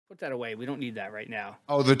Put that away. We don't need that right now.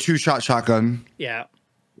 Oh, the 2-shot shotgun. Yeah.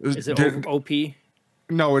 Is it OP?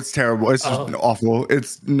 No, it's terrible. It's just awful.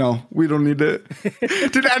 No, we don't need it.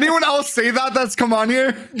 Did anyone else say that that's come on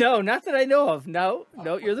here? No, not that I know of. No,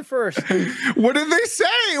 you're the first. What did they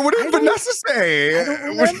say? What did Vanessa say? I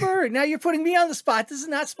don't remember. Now you're putting me on the spot. This is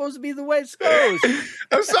not supposed to be the way it goes.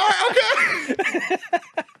 I'm sorry.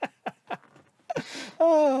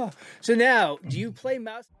 Okay. So now, do you play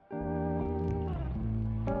mouse?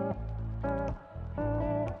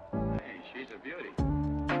 Hey, she's a beauty.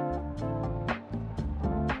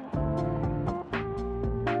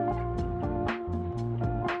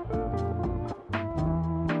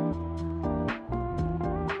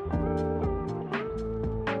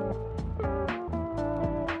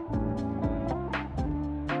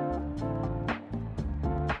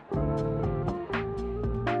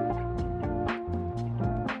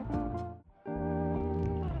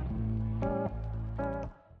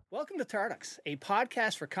 Welcome to Tarducks, a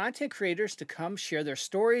podcast for content creators to come share their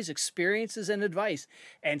stories, experiences, and advice.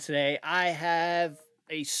 And today I have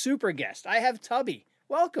a super guest. I have Tubby.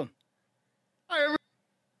 Welcome. Hi.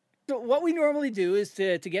 So what we normally do is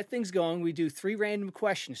to get things going, we do 3 random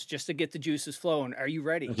questions just to get the juices flowing. Are you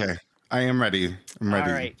ready? Okay, I am ready. I'm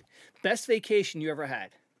ready. All right. Best vacation you ever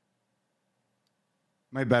had?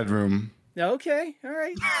 My bedroom. Okay. All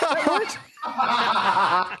right. That works.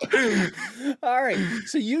 All right.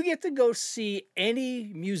 So you get to go see any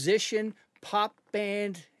musician, pop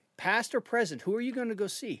band, past or present. Who are you going to go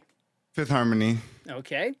see? Fifth Harmony.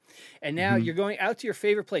 Okay. And now you're going out to your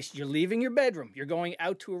favorite place. You're leaving your bedroom. You're going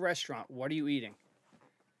out to a restaurant. What are you eating?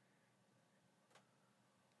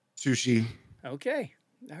 Sushi. Okay.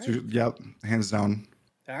 All right. Yep, hands down.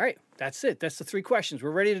 All right. That's it. That's the 3 questions.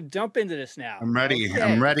 We're ready to jump into this now. I'm ready. Okay.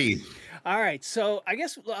 I'm ready. All right. So I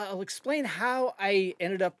guess I'll explain how I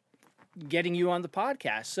ended up getting you on the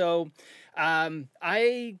podcast. So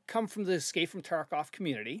I come from the Escape from Tarkov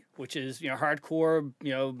community, which is, hardcore,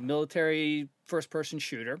 military first-person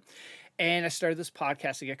shooter. And I started this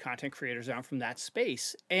podcast to get content creators on from that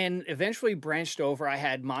space. And eventually branched over. I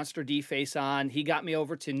had Monster D-Face on. He got me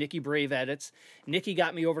over to Nikki Brave Edits. Nikki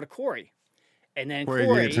got me over to Corey. And then Corey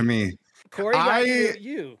did it to me. Corey got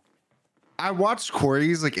you. I watched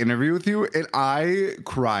Corey's interview with you, and I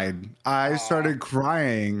cried. I started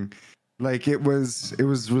crying. It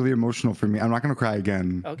was really emotional for me. I'm not gonna cry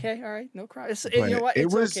again. Okay, all right, no cry. You know what?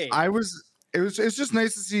 It's okay. It's just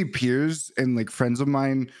nice to see peers and friends of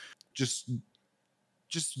mine just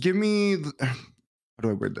give me. How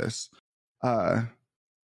do I word this?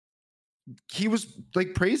 He was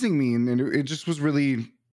praising me, and it just was really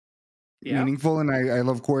meaningful. And I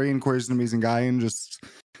love Corey, and Corey's an amazing guy, and just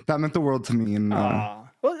that meant the world to me. And well,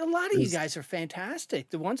 a lot of you guys are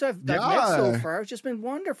fantastic. The ones I've met so far have just been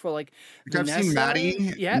wonderful. I've seen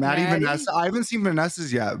Maddie, Maddie, Vanessa. I haven't seen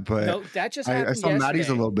Vanessa's yet, but no, that just happened I saw yesterday. Maddie's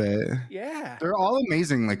a little bit. Yeah, they're all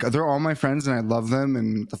amazing. They're all my friends, and I love them.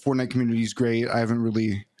 And the Fortnite community is great. They're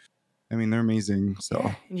amazing.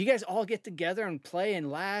 So and you guys all get together and play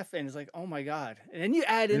and laugh, and it's oh my god! And then you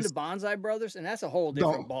add in the Bonsai Brothers, and that's a whole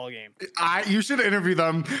different ball game. You should interview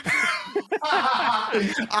them.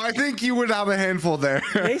 I think you would have a handful there.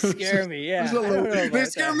 They scare me. Yeah, they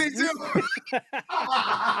scare me too.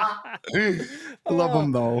 I love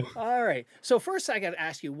them though. All right. So first, I got to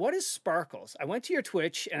ask you, what is Sparkles? I went to your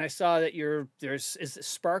Twitch and I saw that is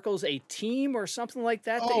Sparkles a team or something like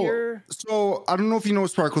that? So I don't know if you know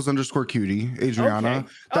Sparkles_cutie, Adriana. Okay.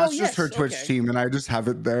 That's just her Twitch team, and I just have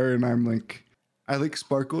it there, and I'm I like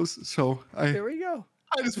Sparkles, so there we go.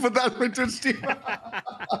 I just put that on my Twitch team.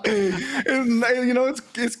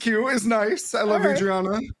 It's cute. It's nice. I love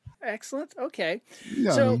Adriana. Excellent. Okay.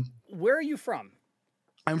 Yeah. So where are you from?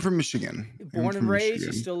 I'm from Michigan. Born and raised.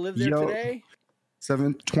 You still live there today?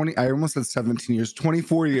 20. I almost said 17 years.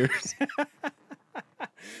 24 years.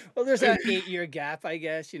 Well, there's that 8-year gap, I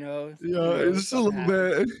guess. Yeah, just a little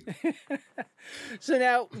bit. So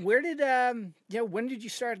now, when did you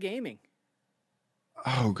start gaming?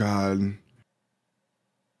 Oh God.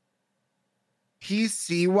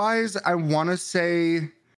 PC wise, I want to say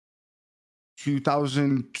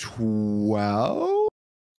 2012.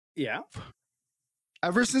 Yeah.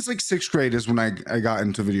 Ever since 6th grade is when I got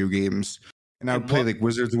into video games, and I would play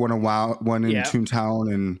Wizards 101 in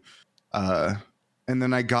Toontown, and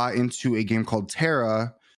then I got into a game called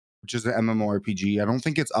Terra, which is an MMORPG. I don't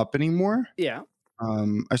think it's up anymore. Yeah.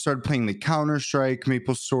 I started playing Counter-Strike,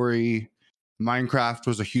 MapleStory. Minecraft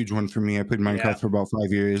was a huge one for me. I played Minecraft for about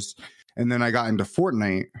 5 years. And then I got into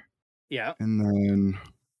Fortnite. Yeah. And then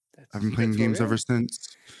I've been playing games ever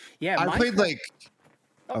since. Yeah. I played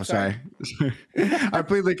Oh, sorry. I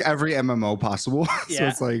played like every MMO possible. So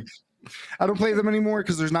it's like, I don't play them anymore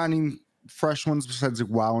because there's not any fresh ones besides like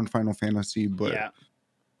WoW and Final Fantasy, but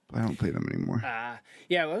I don't play them anymore.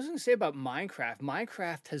 Yeah, what I was going to say about Minecraft.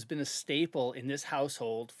 Minecraft has been a staple in this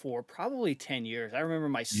household for probably 10 years. I remember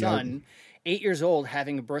my son, 8 years old,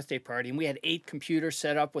 having a birthday party, and we had 8 computers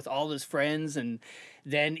set up with all his friends. And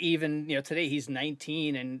then even, today he's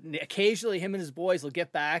 19, and occasionally him and his boys will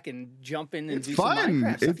get back and jump in and do some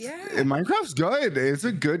Minecraft stuff. Minecraft's good. It's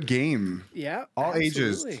a good game. Yeah. All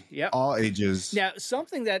ages. Yeah. All ages. Now,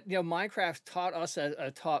 something that, Minecraft taught us,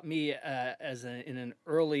 taught me in an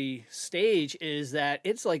early stage is that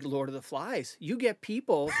it's like Lord of the Flies. You get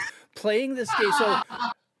people playing this game. So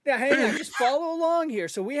now, hang on, just follow along here.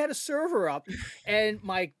 So we had a server up, and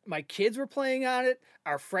my kids were playing on it.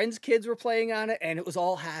 Our friends' kids were playing on it, and it was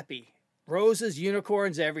all happy. Roses,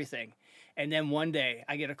 unicorns, everything. And then one day,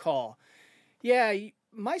 I get a call. Yeah,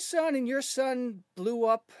 my son and your son blew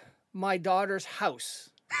up my daughter's house.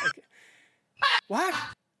 Like, what?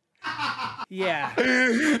 Yeah.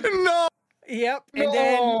 No. Yep. And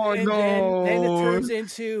then it turns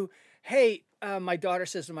into, hey, my daughter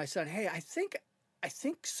says to my son, hey, I think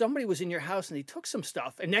somebody was in your house and they took some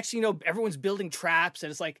stuff. And next thing you know, everyone's building traps, and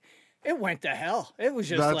it's like, it went to hell. It was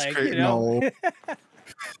just great. No.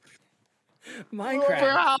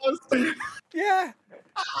 Minecraft. Yeah.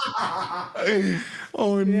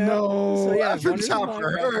 Oh no. So yeah, I feel sad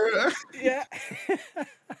for her. Yeah.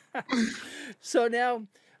 So now,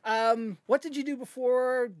 what did you do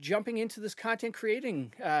before jumping into this content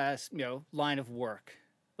creating, line of work?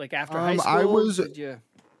 Like after high school,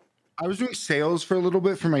 I was doing sales for a little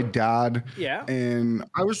bit for my dad. Yeah. And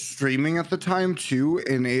I was streaming at the time too,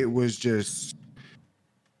 and it was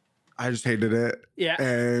I just hated it. Yeah.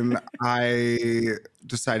 And I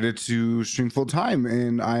decided to stream full time,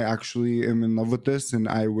 and I actually am in love with this, and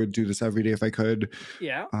I would do this every day if I could.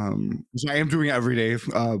 Yeah. Which I am doing every day,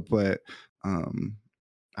 but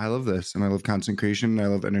I love this, and I love content creation, and I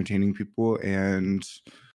love entertaining people, and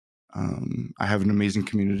I have an amazing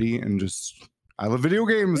community, and I love video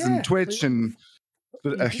games and Twitch and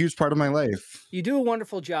a huge part of my life. You do a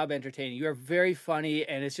wonderful job entertaining. You are very funny,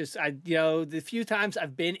 and it's just the few times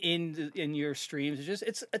I've been in your streams,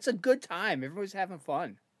 it's a good time. Everybody's having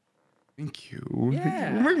fun. Thank you.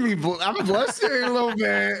 Yeah. I'm blessed here a little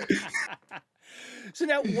bit. So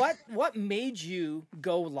now, what made you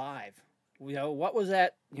go live? What was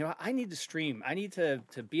that? I need to stream. I need to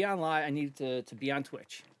be on live. I need to be on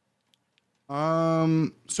Twitch.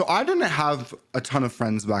 So I didn't have a ton of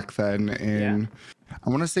friends back then, I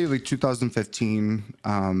want to say like 2015.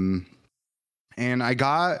 And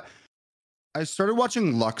I started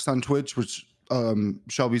watching Lux on Twitch, which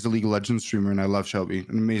Shelby's a League of Legends streamer, and I love Shelby,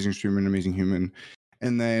 an amazing streamer, an amazing human.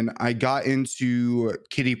 And then I got into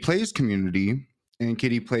Kitty Plays community, and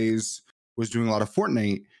Kitty Plays was doing a lot of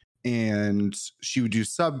Fortnite, and she would do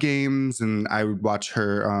sub games, and I would watch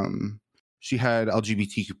her. She had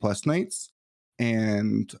LGBTQ plus nights.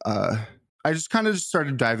 And I just kind of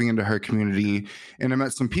started diving into her community, and I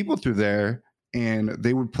met some people through there, and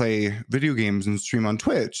they would play video games and stream on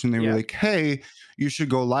Twitch. And they were like, hey, you should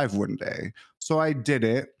go live one day. So I did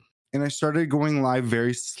it, and I started going live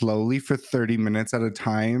very slowly for 30 minutes at a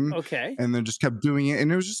time. Okay. And then just kept doing it.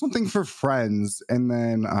 And it was just something for friends. And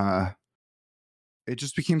then it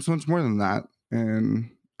just became so much more than that. And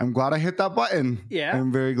I'm glad I hit that button. Yeah.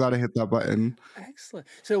 I'm very glad I hit that button. Excellent.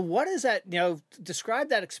 So what is that, describe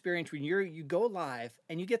that experience when you go live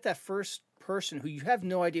and you get that first person who you have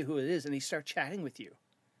no idea who it is, and they start chatting with you.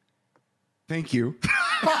 Thank you.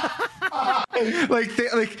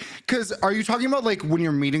 Because are you talking about like when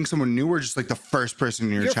you're meeting someone new, or just like the first person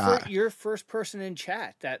in your chat? Your first person in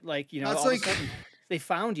chat that that's all of a sudden they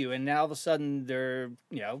found you, and now all of a sudden they're,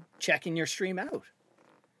 checking your stream out.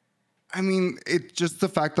 I mean, it's just the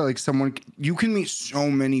fact that like you can meet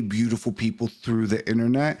so many beautiful people through the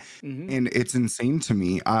internet, and it's insane to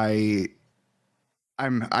me. I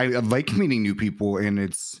like meeting new people, and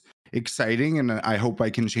it's exciting, and I hope I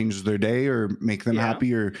can change their day or make them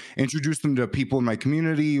happy or introduce them to people in my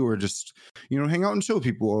community, or just hang out and chill with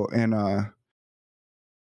people. And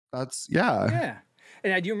that's yeah.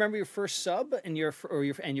 And do you remember your first sub and your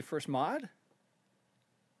first mod?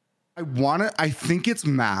 I think it's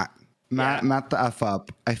Matt. Matt the F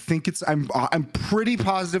up. I think it's I'm pretty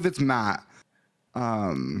positive it's Matt.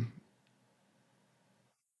 I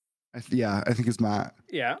think it's Matt.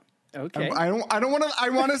 Yeah. Okay. I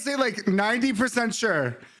want to say like 90%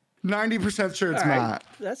 sure. 90% sure it's Matt.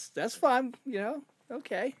 That's fine,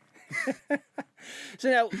 Okay. So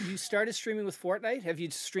now you started streaming with Fortnite. Have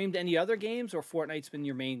you streamed any other games, or Fortnite's been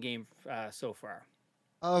your main game so far?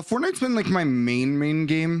 Fortnite's been like my main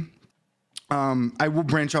game. I will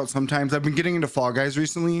branch out sometimes. I've been getting into Fall Guys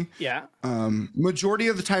recently. Yeah. Majority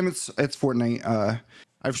of the time it's Fortnite.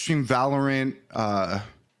 I've streamed Valorant,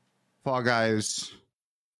 Fall Guys.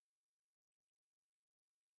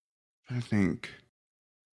 I think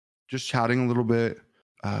just chatting a little bit.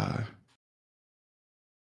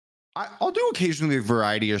 I'll do occasionally a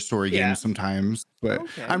variety or story games sometimes, but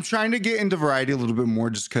I'm trying to get into variety a little bit more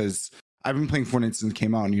just because I've been playing Fortnite since it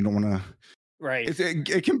came out, and you don't want to. Right.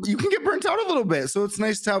 You can get burnt out a little bit, so it's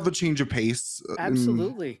nice to have a change of pace.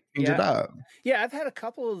 Absolutely. Change it up. Yeah, I've had a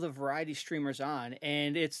couple of the variety streamers on,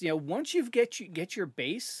 and it's once you get your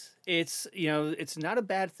base, it's it's not a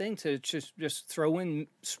bad thing to just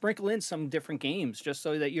sprinkle in some different games just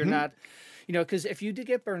so that you're not. Because if you do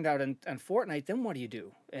get burned out on Fortnite, then what do you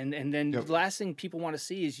do? And then the last thing people want to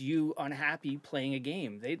see is you unhappy playing a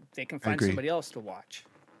game. They can find somebody else to watch.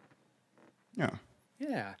 Yeah.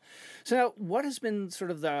 Yeah. So now, what has been sort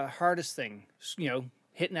of the hardest thing,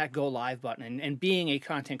 hitting that go live button and being a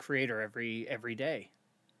content creator every day?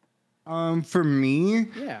 For me,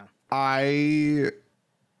 I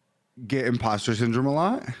get imposter syndrome a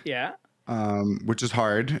lot. Yeah. Which is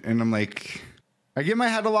hard. And I'm like, I get in my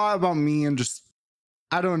head a lot about me and just,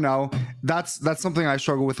 I don't know. That's something I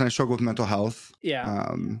struggle with, and I struggle with mental health.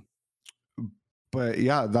 Yeah. But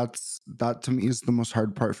yeah, that to me is the most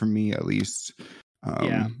hard part for me, at least.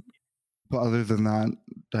 But other than that,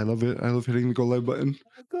 I love it. I love hitting the go live button.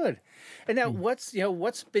 Good. And now,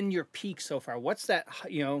 what's been your peak so far? What's that?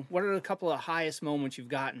 What are a couple of highest moments you've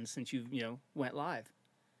gotten since you went live?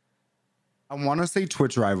 I want to say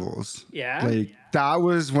Twitch Rivals. Yeah. Like that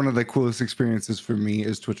was one of the coolest experiences for me,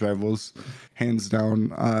 is Twitch Rivals, hands down.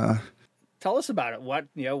 Tell us about it.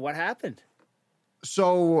 What happened?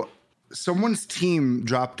 So someone's team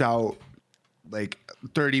dropped out like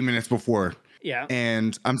 30 minutes before. Yeah.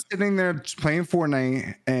 And I'm sitting there playing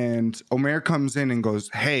Fortnite, and Omer comes in and goes,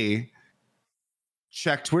 "Hey,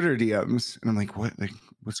 check Twitter DMs." And I'm like, "What? Like,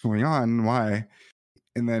 what's going on? Why?"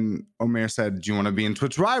 And then Omer said, "Do you want to be in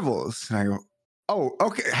Twitch Rivals?" And I go, "Oh,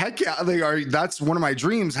 okay. Heck yeah. Like, that's one of my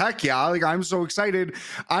dreams. Heck yeah. Like, I'm so excited."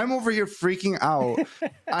 I'm over here freaking out.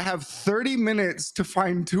 I have 30 minutes to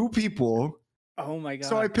find 2 people. Oh my God.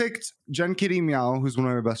 So I picked Jen Kitty Meow, who's one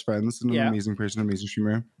of my best friends, and an amazing person, amazing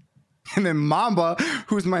streamer. And then Mamba,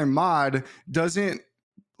 who's my mod,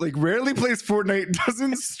 rarely plays Fortnite,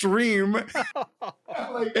 doesn't stream.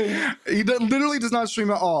 He literally does not stream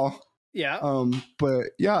at all. Yeah. But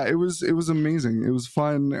yeah, it was amazing. It was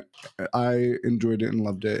fun. I enjoyed it and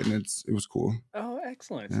loved it, and it was cool. Oh,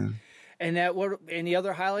 excellent. Yeah. And what any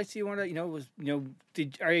other highlights you want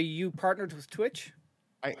to are you partnered with Twitch?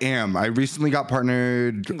 I am. I recently got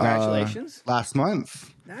partnered. Congratulations. Last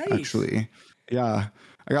month. Nice. Actually. Yeah.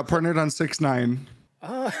 I got partnered on 6ix9ine.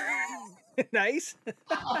 Oh, nice.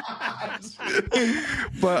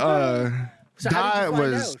 But so that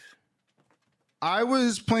was. I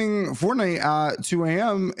was playing Fortnite at 2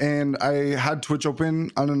 a.m. and I had Twitch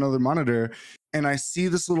open on another monitor, and I see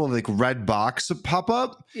this little red box pop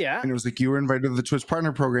up. Yeah. And it was like, "You were invited to the Twitch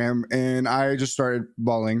partner program," and I just started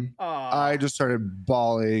bawling. Aww. I just started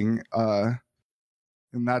bawling.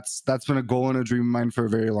 And that's been a goal and a dream of mine for a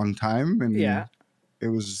very long time. And it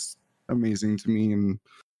was amazing to me. And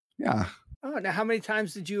yeah. Oh, now how many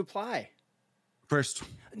times did you apply? First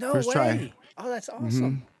way. Try. Oh, that's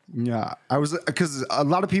awesome. Mm-hmm. Yeah, I was, because a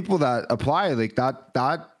lot of people that apply like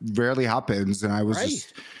that rarely happens, and I was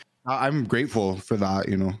just, I'm grateful for that.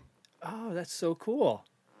 Oh, that's so cool.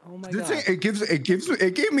 Oh my God.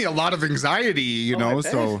 It gave me a lot of anxiety.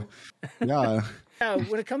 So yeah. Now,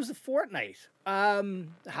 when it comes to Fortnite,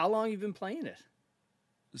 how long have you been playing it?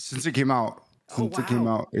 Since it came out. It came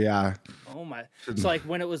out, yeah. Oh my! So like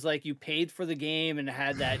when it was like you paid for the game and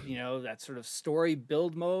had that that sort of story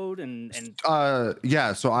build mode and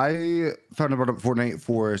yeah. So I found out about Fortnite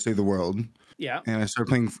for Save the World. Yeah. And I started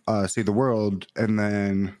playing Save the World, and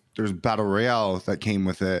then there's Battle Royale that came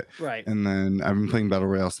with it. Right. And then I've been playing Battle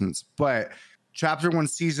Royale since. But Chapter 1,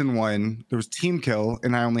 Season 1, there was Team Kill,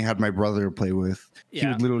 and I only had my brother to play with. Yeah. He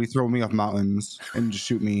would literally throw me off mountains and just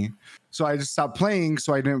shoot me. So I just stopped playing,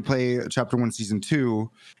 so I didn't play Chapter 1, Season 2,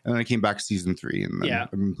 and then I came back to Season 3, and then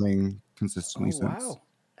I've been playing consistently since. Wow,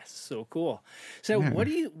 that's so cool. So what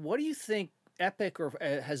do you think Epic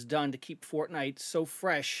has done to keep Fortnite so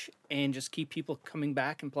fresh and just keep people coming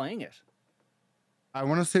back and playing it? I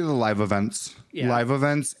want to say the live events. Yeah. Live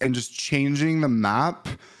events and just changing the map.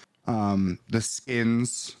 The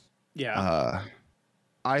skins. Yeah.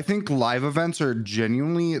 I think live events and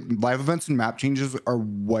map changes are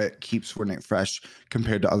what keeps Fortnite fresh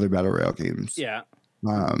compared to other battle royale games. Yeah.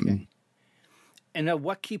 Okay. And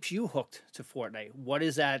what keeps you hooked to Fortnite? What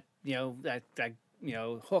is that,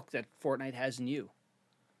 hook that Fortnite has in you?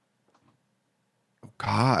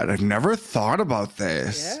 God, I've never thought about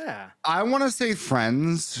this. Yeah. I want to say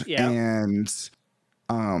friends, and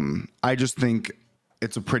I just think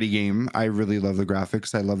it's a pretty game. I really love the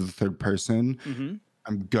graphics. I love the third person. Mm-hmm.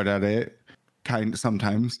 I'm good at it,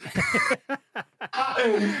 sometimes.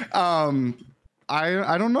 I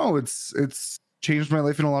don't know. It's changed my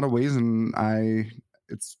life in a lot of ways, and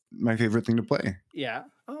it's my favorite thing to play. Yeah.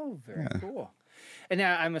 Oh, very cool. And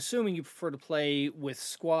now I'm assuming you prefer to play with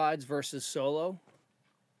squads versus solo.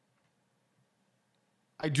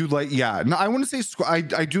 I do like, no, I want to say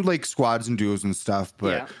I do like squads and duos and stuff,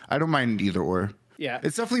 but I don't mind either or. Yeah.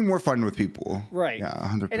 It's definitely more fun with people. Right. Yeah,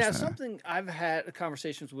 100%. And that's something I've had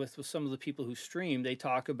conversations with some of the people who stream. They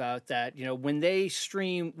talk about that, when they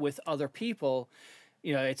stream with other people,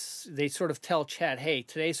 they sort of tell chat, hey,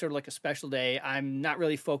 today's sort of like a special day. I'm not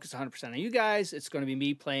really focused 100% on you guys. It's going to be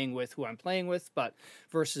me playing with who I'm playing with, but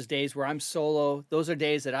versus days where I'm solo, those are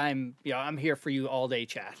days that I'm here for you all day,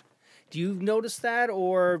 chat. Do you notice that,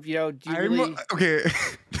 or do you really? Okay,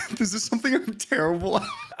 this is something I'm terrible at.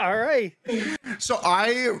 All right. So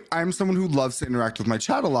I'm someone who loves to interact with my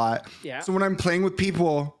chat a lot. Yeah. So when I'm playing with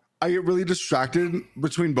people, I get really distracted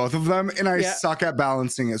between both of them, and I suck at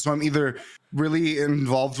balancing it. So I'm either really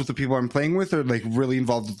involved with the people I'm playing with, or like really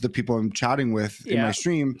involved with the people I'm chatting with in my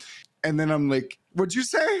stream, and then I'm like, "What'd you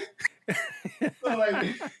say?" So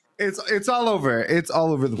like, it's all over. It's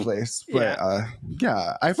all over the place. But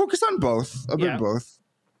I focus on both. A bit both.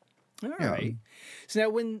 All right. So now,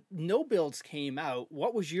 when no builds came out,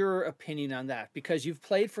 what was your opinion on that? Because you've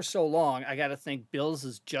played for so long, I got to think builds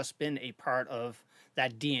has just been a part of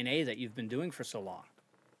that DNA that you've been doing for so long.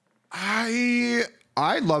 I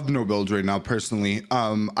love no builds right now personally.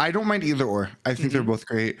 I don't mind either or. I think they're both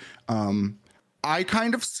great. I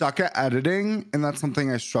kind of suck at editing, and that's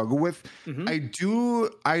something I struggle with.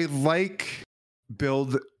 I like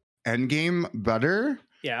build endgame better.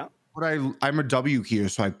 Yeah. But I'm a W keyer,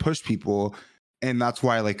 so I push people, and that's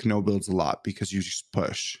why I like no builds a lot, because you just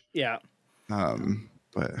push. Yeah.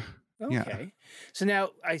 But okay. So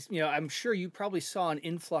now I'm sure you probably saw an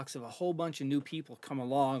influx of a whole bunch of new people come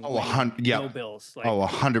along. Oh, 100. Yeah. No builds. Like,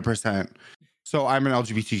 100%. So I'm an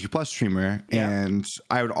LGBTQ plus streamer, and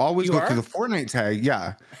I would always go through the Fortnite tag.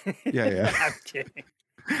 Yeah. I'm kidding.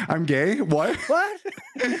 I'm gay. What? What?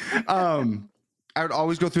 I would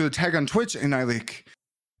always go through the tag on Twitch, and I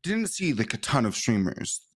didn't see a ton of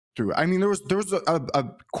streamers through. I mean, there was a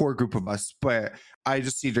core group of us, but I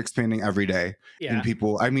just see it expanding every day. Yeah. And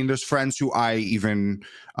people, I mean, there's friends who I even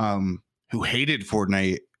who hated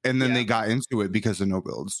Fortnite, and then they got into it because of no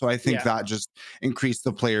builds. So I think that just increased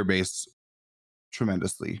the player base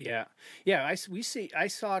tremendously. I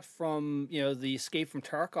saw it from the Escape from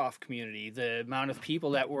Tarkov community. The amount of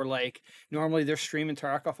people that were like, normally they're streaming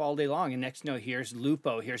Tarkov all day long, and next here's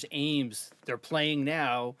Lupo, here's Ames, they're playing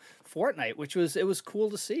now Fortnite, which was cool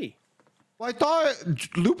to see. Well, I thought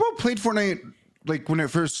Lupo played Fortnite when it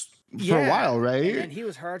first for a while, right? And he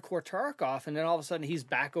was hardcore Tarkov, and then all of a sudden he's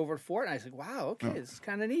back over to Fortnite. I was like, wow, okay, this is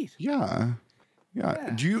kind of neat. Yeah.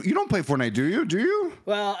 Do you don't play Fortnite, do you?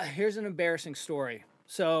 Well, here's an embarrassing story.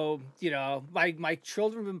 So, my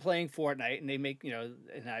children have been playing Fortnite, and they make,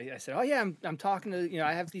 and I said, oh yeah, I'm talking to,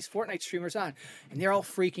 I have these Fortnite streamers on, and they're all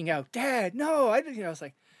freaking out. Dad, no, I was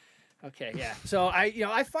like, okay, yeah. So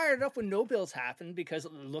I fired it up when no builds happened because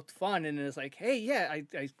it looked fun, and it's like, hey, yeah,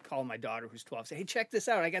 I call my daughter who's 12, say, hey, check this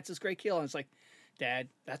out, I got this great kill, and it's like, Dad,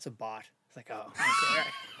 that's a bot. It's like, oh, okay, all right.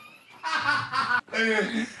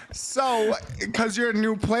 So, because you're a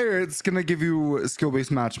new player, it's gonna give you skill-based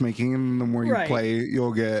matchmaking, and the more you play,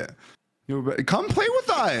 you'll come play with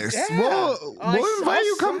us. Yeah. We'll invite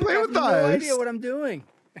you. Come play with us. I have no idea what I'm doing.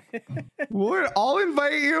 I'll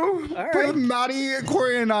invite you. Play with Maddie,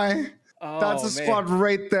 Corey, and I. That's a squad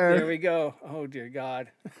right there. There we go. Oh dear God.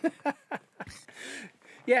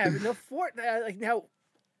 Yeah, no Fortnite. Now,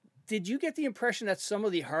 did you get the impression that some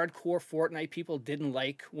of the hardcore Fortnite people didn't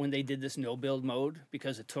like when they did this no build mode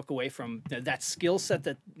because it took away from that skill set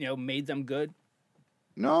that made them good?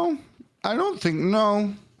 No, I don't think.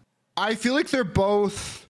 No, I feel like they're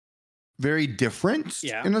both very different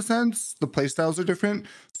in a sense. The playstyles are different,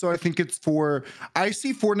 so I think I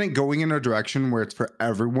see Fortnite going in a direction where it's for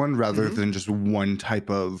everyone rather than just one type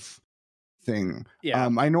of thing.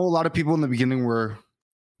 I know a lot of people in the beginning were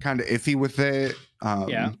kind of iffy with it.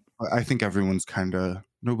 I think everyone's kind of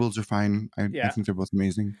no builds are fine. I think they're both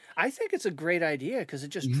amazing. I think it's a great idea because it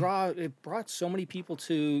just brought so many people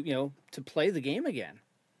to to play the game again.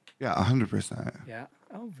 Yeah, 100%. Yeah.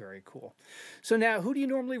 Oh, very cool. So now, who do you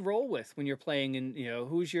normally roll with when you're playing? And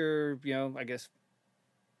who's your I guess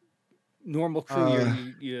normal crew?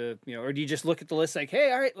 Or do you just look at the list like,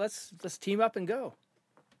 hey, all right, let's team up and go?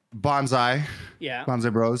 Bonsai. Yeah.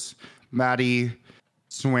 Bonsai Bros. Maddie,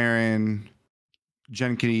 Swearin,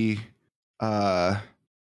 Jen Kitty, my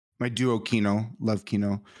duo Kino, love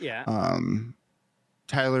Kino. Yeah.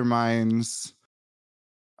 Tyler Mines.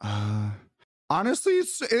 Honestly,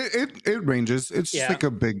 it ranges. It's just like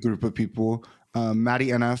a big group of people. Maddie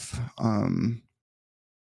NF.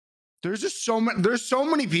 There's so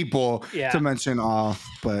many people to mention off,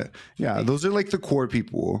 but yeah, those are like the core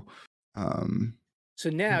people. So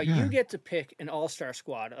now you get to pick an all-star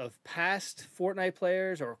squad of past Fortnite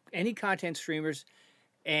players or any content streamers,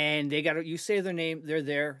 and you say their name,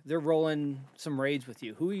 they're rolling some raids with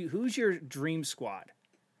you. Who's your dream squad?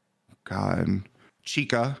 God,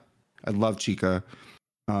 Chica. I love Chica.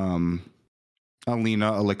 Alina,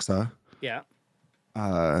 Alexa. Yeah.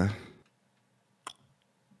 Oh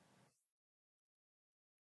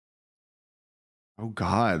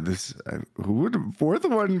God, who would the fourth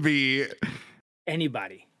one be?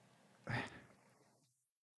 Anybody.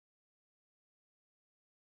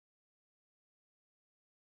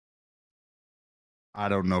 I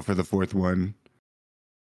don't know for the fourth one.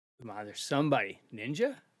 Come on, there's somebody.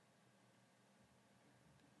 Ninja?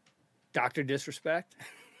 Dr. Disrespect?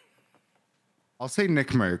 I'll say Nick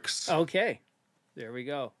Merckx. Okay. There we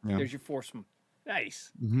go. Yeah. There's your foursome.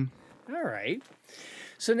 Nice. Mm-hmm. All right.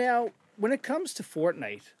 So now, when it comes to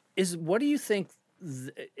Fortnite, what do you think?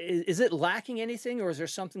 Is it lacking anything, or is there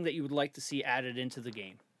something that you would like to see added into the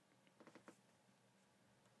game?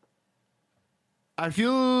 I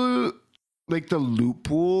feel like the loot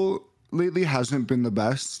pool lately hasn't been the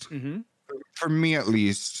best. Mm-hmm. For me, at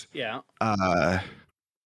least. Yeah.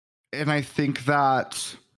 And I think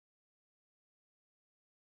that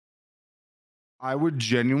I would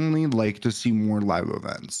genuinely like to see more live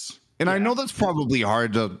events. And I know that's probably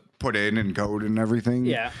hard to put in code and everything.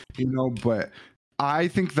 Yeah. But I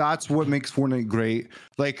think that's what makes Fortnite great.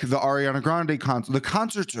 Like the Ariana Grande concert. The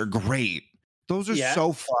concerts are great. Those are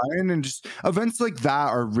so fun. And just events like that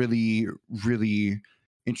are really, really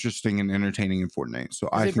interesting and entertaining in Fortnite. So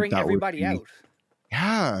I think bring everybody out.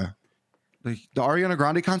 Yeah. Like the Ariana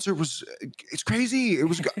Grande concert it's crazy. It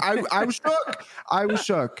was, I was shook. I was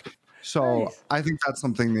shook. So nice. I think that's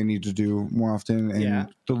something they need to do more often.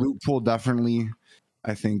 And the loot pool definitely,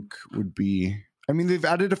 I think, would be, I mean, they've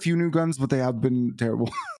added a few new guns, but they have been terrible.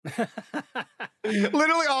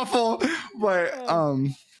 Literally awful. But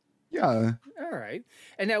yeah. All right.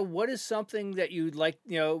 And now what is something that you'd like,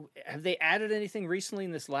 have they added anything recently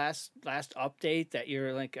in this last update that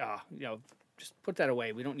you're like, just put that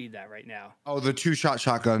away. We don't need that right now. Oh, the 2-shot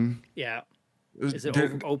shotgun. Yeah. Is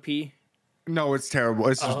it OP? No, it's terrible.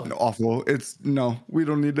 It's just awful. We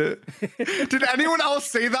don't need it. Did anyone else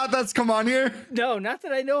say that's come on here? No, not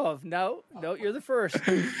that I know of. No, you're the first.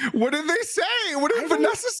 What did they say? What did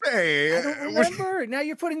Vanessa say? I don't remember. Now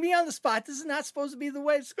you're putting me on the spot. This is not supposed to be the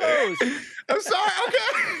way it goes. I'm sorry.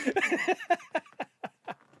 Okay.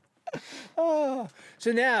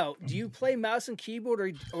 So now, do you play mouse and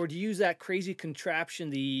keyboard, or do you use that crazy contraption,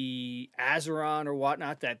 the Azeron or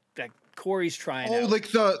whatnot, that Corey's trying out? Like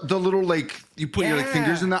the little, like, you put your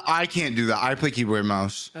fingers in that? I can't do that. I play keyboard and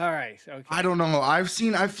mouse. All right. Okay. I don't know. I've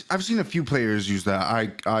seen a few players use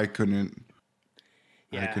that. I couldn't.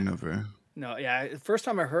 Yeah. I could never. No, yeah. The first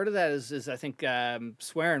time I heard of that is I think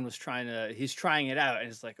Swearin was he's trying it out, and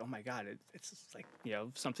it's like, oh my God, it's like,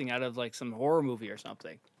 something out of like some horror movie or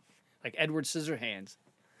something. Like Edward Scissorhands.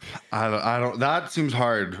 I don't. That seems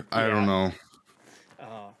hard. I don't know.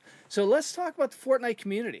 So let's talk about the Fortnite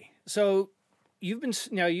community. So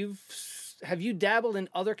have you dabbled in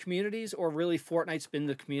other communities, or really Fortnite's been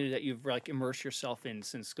the community that you've like immersed yourself in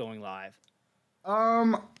since going live?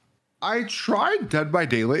 I tried Dead by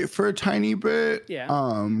Daylight for a tiny bit. Yeah.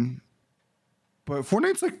 But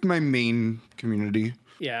Fortnite's like my main community.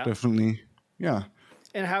 Yeah. Definitely. Yeah.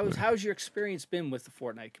 And how's your experience been with the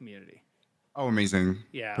Fortnite community? Oh, amazing.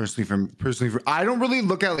 Yeah. Personally, I don't really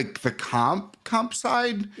look at like the comp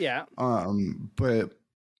side. Yeah. But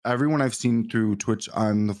everyone I've seen through Twitch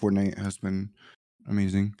on the Fortnite has been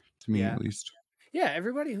amazing to me, at least. Yeah,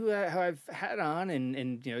 everybody who I've had on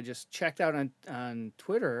and just checked out on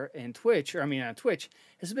Twitter and Twitch, on Twitch,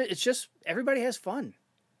 it's just everybody has fun.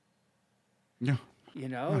 Yeah.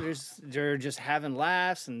 They're just having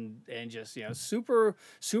laughs and just super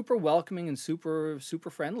super welcoming and super super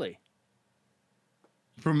friendly.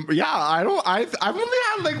 I've only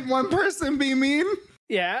had like one person be mean.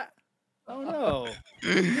 Yeah. Oh no.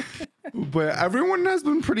 But everyone has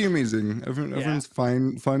been pretty amazing. Everyone's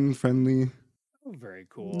fine, fun, friendly. Oh, very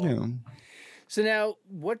cool. Yeah. So now,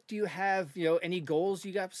 what do you have? Any goals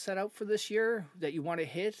you got set out for this year that you want to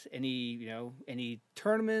hit? Any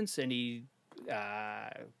tournaments, any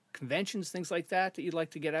conventions, things like that you'd like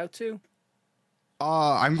to get out to?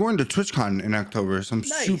 I'm going to TwitchCon in October, so I'm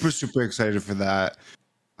super excited for that.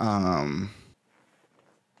 Now,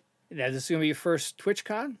 this is gonna be your first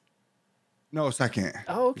TwitchCon? No, second.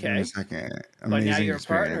 Oh, okay. Second. But now you're a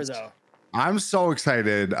partner, though. I'm so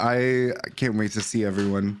excited. I can't wait to see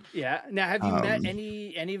everyone. Yeah. Now, have you met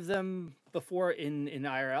any of them before in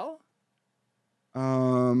IRL?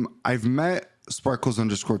 I've met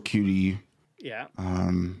Sparkles_cutie. Yeah.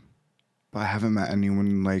 But I haven't met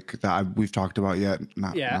anyone like that we've talked about yet.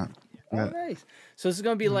 Not Oh, nice. So this is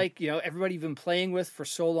going to be like, everybody you've been playing with for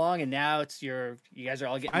so long, and now it's you guys are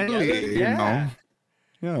all getting together. Yeah.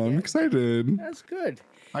 Yeah, I'm excited. That's good.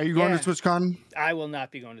 Are you going to TwitchCon? I will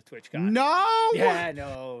not be going to TwitchCon. No. Yeah,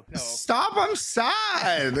 no. Stop! I'm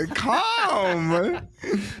sad. Come.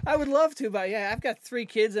 I would love to, but I've got 3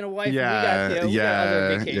 kids and a wife. Yeah, and we got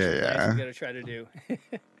other vacation plans we got to try to do.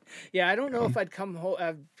 Yeah, I don't know if I'd come home.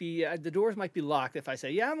 The doors might be locked if I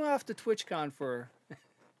say, I'm off to TwitchCon for.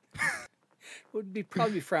 Would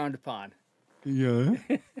probably be frowned upon. Yeah.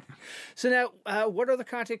 So now, what other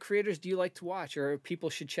content creators do you like to watch, or people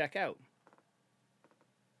should check out?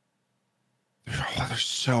 There's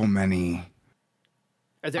so many.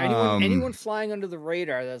 Are there anyone flying under the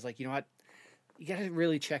radar that's like, you know what, you got to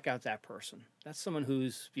really check out that person? That's someone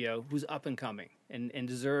who's up and coming and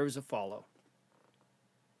deserves a follow.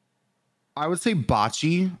 I would say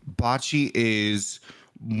Bocce. Bocce is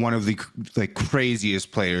one of the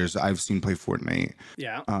craziest players I've seen play Fortnite.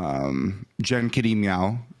 Yeah. Jen Kitty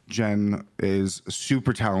Meow. Jen is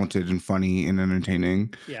super talented and funny and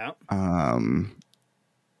entertaining. Yeah.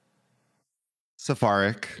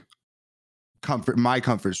 Safaric. My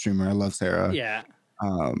comfort streamer. I love Sarah. Yeah.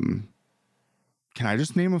 Can I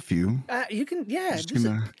just name a few? You can. Yeah.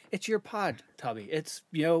 It's your pod, Tubby. It's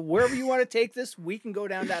wherever you want to take this, we can go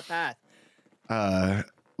down that path.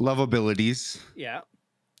 Love Abilities. Yeah.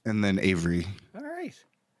 And then Avery. All right.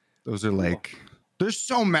 Those are there's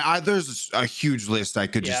so many. There's a huge list I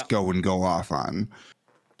could just go off on.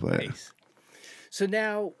 But nice. So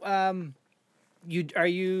now, you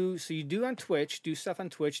do on Twitch, do stuff on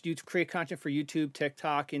Twitch. Do you create content for YouTube,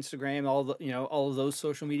 TikTok, Instagram, all of those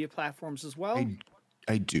social media platforms as well?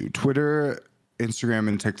 I do. Twitter, Instagram,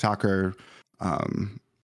 and TikTok are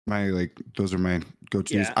those are my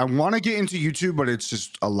go-tos. Yeah. I want to get into YouTube, but it's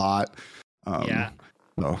just a lot.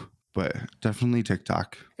 But definitely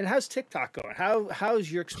TikTok. And how's TikTok going?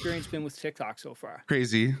 How's your experience been with TikTok so far?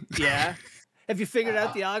 Crazy. Yeah. Have you figured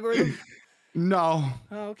out the algorithm? No.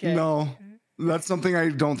 Oh, okay. No. That's something I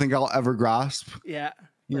don't think I'll ever grasp. Yeah.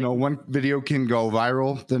 One video can go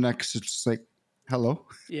viral. The next, it's just like, hello.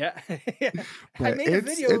 Yeah. I made a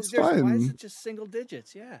video. It's fun. Why is it just single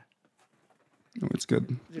digits? Yeah. No, it's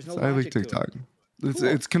good. There's no I like logic to TikTok. it.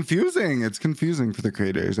 It's confusing. It's confusing for the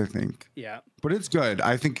creators, I think. Yeah. But it's good.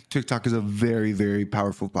 I think TikTok is a very, very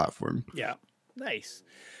powerful platform. Yeah. Nice.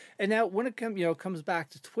 And now when it comes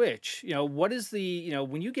back to Twitch, what is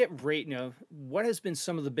when you get raid, what has been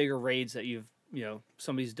some of the bigger raids that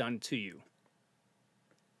somebody's done to you?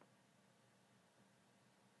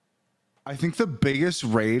 I think the biggest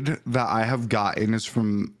raid that I have gotten is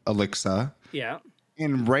from Alexa. Yeah.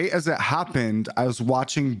 And right as it happened, I was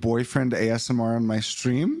watching Boyfriend ASMR on my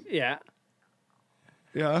stream. Yeah.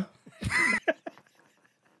 Yeah.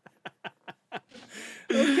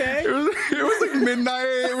 Okay. It was like midnight.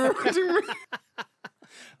 We were watching.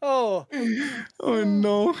 Oh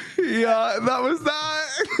no. Yeah, that was that.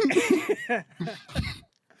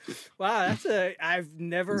 Wow, I've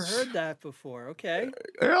never heard that before. Okay.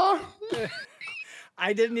 Yeah.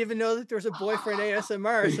 I didn't even know that there was a Boyfriend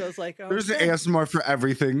ASMR, so I was like, okay. There's an ASMR for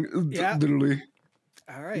everything. Yeah. Literally.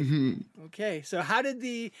 All right. Mm-hmm. Okay. So how did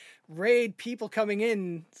the raid people coming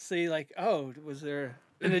in say like, oh, was there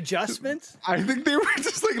an adjustment? I think they were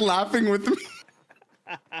just laughing with me.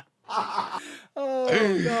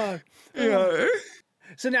 Oh God. Yeah.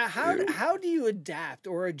 So now how do you adapt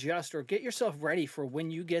or adjust or get yourself ready for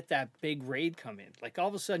when you get that big raid come in? Like all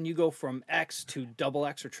of a sudden you go from X to double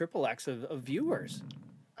X or triple X of viewers.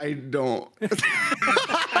 I don't.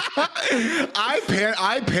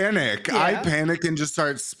 I panic. Yeah. I panic and just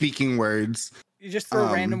start speaking words. You just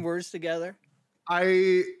throw random words together?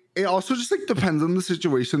 It also just depends on the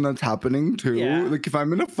situation that's happening too. Yeah. Like if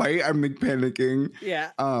I'm in a fight, I'm panicking.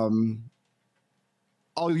 Yeah. I'll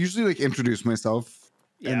usually introduce myself.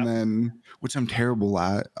 and then, which I'm terrible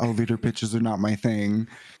at. Elevator pitches are not my thing.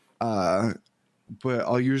 But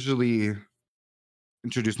I'll usually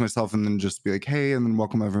introduce myself and then just be like, hey, and then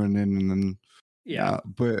welcome everyone in, and then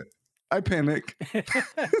but I panic.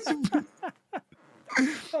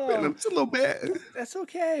 It's a little bit. That's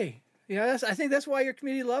okay. You know, I think that's why your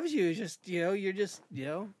community loves you. Just, you know, you're just, you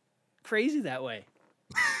know, crazy that way.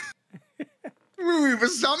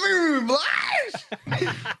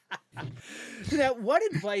 Now, what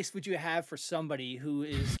advice would you have for somebody who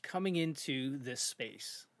is coming into this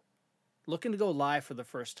space, looking to go live for the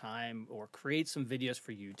first time or create some videos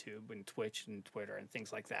for YouTube and Twitch and Twitter and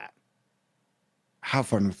things like that? Have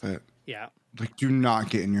fun with it. Yeah. Like, do not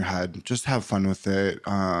get in your head. Just have fun with it.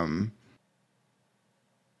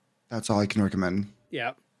 That's all I can recommend.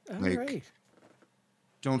 Yeah. All right.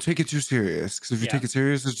 Don't take it too serious, because if you take it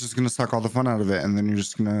serious, it's just gonna suck all the fun out of it, and then you're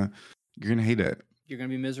gonna hate it. You're gonna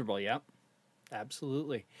be miserable. Yeah.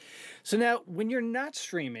 Absolutely. So now, when you're not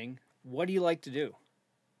streaming, what do you like to do?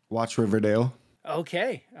 Watch Riverdale.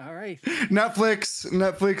 Okay. All right.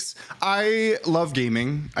 Netflix. I love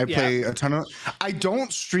gaming. I play a ton of. I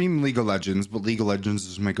don't stream League of Legends, but League of Legends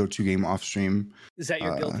is my go-to game off stream. Is that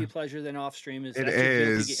your guilty pleasure then off stream? It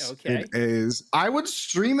is. Okay. It is. I would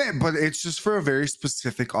stream it, but it's just for a very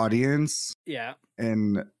specific audience. Yeah.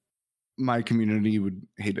 And my community would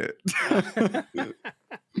hate it.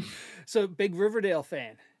 So, big Riverdale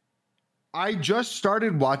fan. I just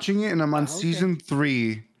started watching it, and I'm on season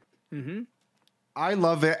 3. Mm-hmm. I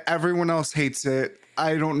love it. Everyone else hates it.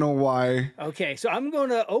 I don't know why. Okay, so I'm going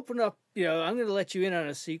to open up, you know, I'm going to let you in on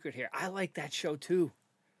a secret here. I like that show too.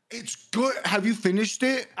 It's good. Have you finished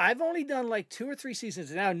it? I've only done like 2 or 3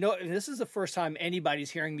 seasons now. No, this is the first time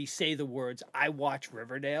anybody's hearing me say the words, I watch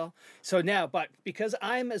Riverdale. So now, but because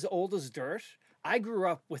I'm as old as dirt, I grew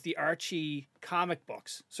up with the Archie comic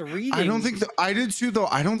books. So reading. I don't think that I did too, though.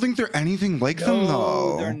 I don't think they're anything like them,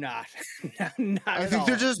 though. They're not. Not I think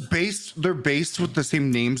they're just based. They're based with the same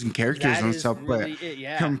names and characters and stuff, really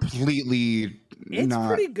but completely. It's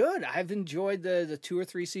pretty good. I've enjoyed the 2 or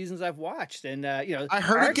 3 seasons I've watched, and you know, I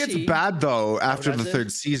heard Archie, it gets bad though after the 3rd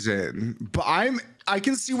season. But I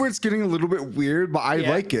can see where it's getting a little bit weird, but I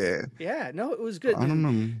like it. Yeah, no, it was good. I don't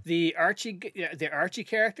know. The Archie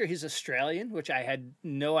character, he's Australian, which I had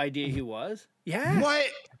no idea he was. Yeah. What?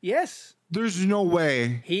 Yes. There's no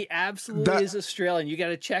way. He absolutely is Australian. You got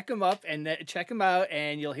to check him up and check him out,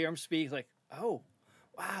 and you'll hear him speak like, "Oh,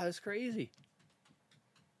 wow, that's crazy."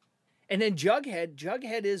 And then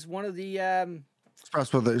Jughead is one of the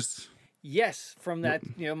Sprouse Brothers. Yes, from that,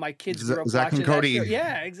 you know, my kids grew up Zach watching and Cody. that show.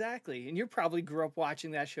 Yeah, exactly. And you probably grew up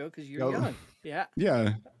watching that show because you're young. Yeah.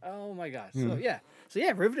 Yeah. Oh my gosh. So yeah,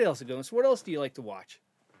 Riverdale's a good one. So what else do you like to watch?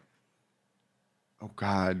 Oh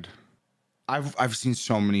God, I've seen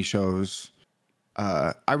so many shows.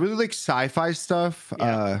 I really like sci-fi stuff.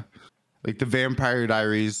 Yeah. Like the Vampire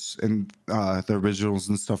Diaries and the originals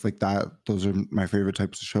and stuff like that. Those are my favorite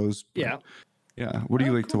types of shows. But, yeah. What do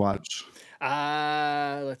you like to watch?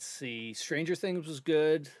 Let's see. Stranger Things was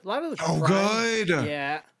good. A lot of the good.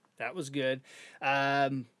 Yeah, that was good.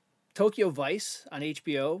 Tokyo Vice on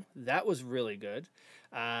HBO. That was really good.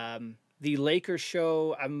 The Lakers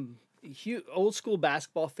show. I'm a huge old school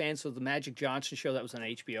basketball fan, so the Magic Johnson show that was on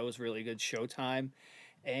HBO was really good. Showtime,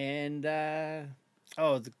 and the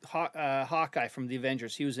Hawkeye from the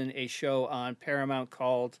Avengers. He was in a show on Paramount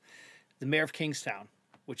called The Mayor of Kingstown,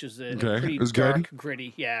 which is a pretty dark,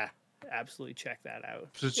 gritty. Yeah, absolutely check that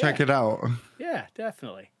out. Just check it out. Yeah,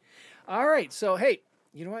 definitely. All right. So, hey,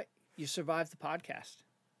 you know what? You survived the podcast.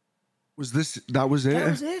 That was it? That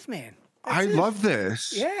was it, man. I love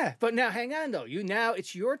this. Yeah. But now, hang on, though. Now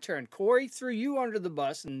it's your turn. Corey threw you under the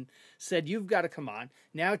bus and said, you've got to come on.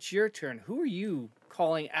 Now it's your turn. Who are you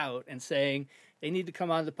calling out and saying they need to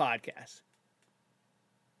come on the podcast?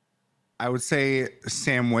 I would say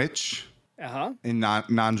Sandwich and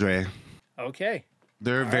Nandre. Okay.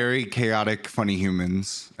 They're very chaotic, funny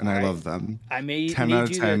humans, and I love them. I may 10 need out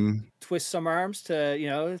of you 10. to twist some arms to, you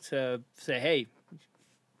know, to say, hey,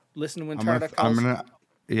 listen when Tarducks calls.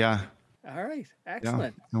 Yeah. All right.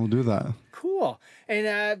 Excellent. Yeah, we'll do that. Cool.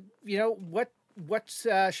 And, you know, what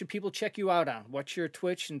should people check you out on? What's your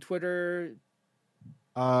Twitch and Twitter?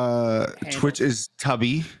 Twitch is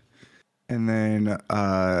Tubby. And then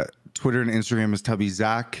Twitter and Instagram is Tubby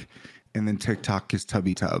Zach. And then TikTok is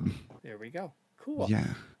Tubby Tub. There we go. Cool. Yeah.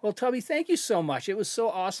 Well, Tubby, thank you so much. It was so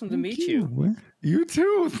awesome to meet you. You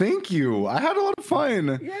too. Thank you. I had a lot of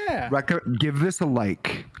fun. Yeah. Give this a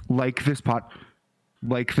like. Like this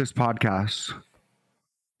podcast.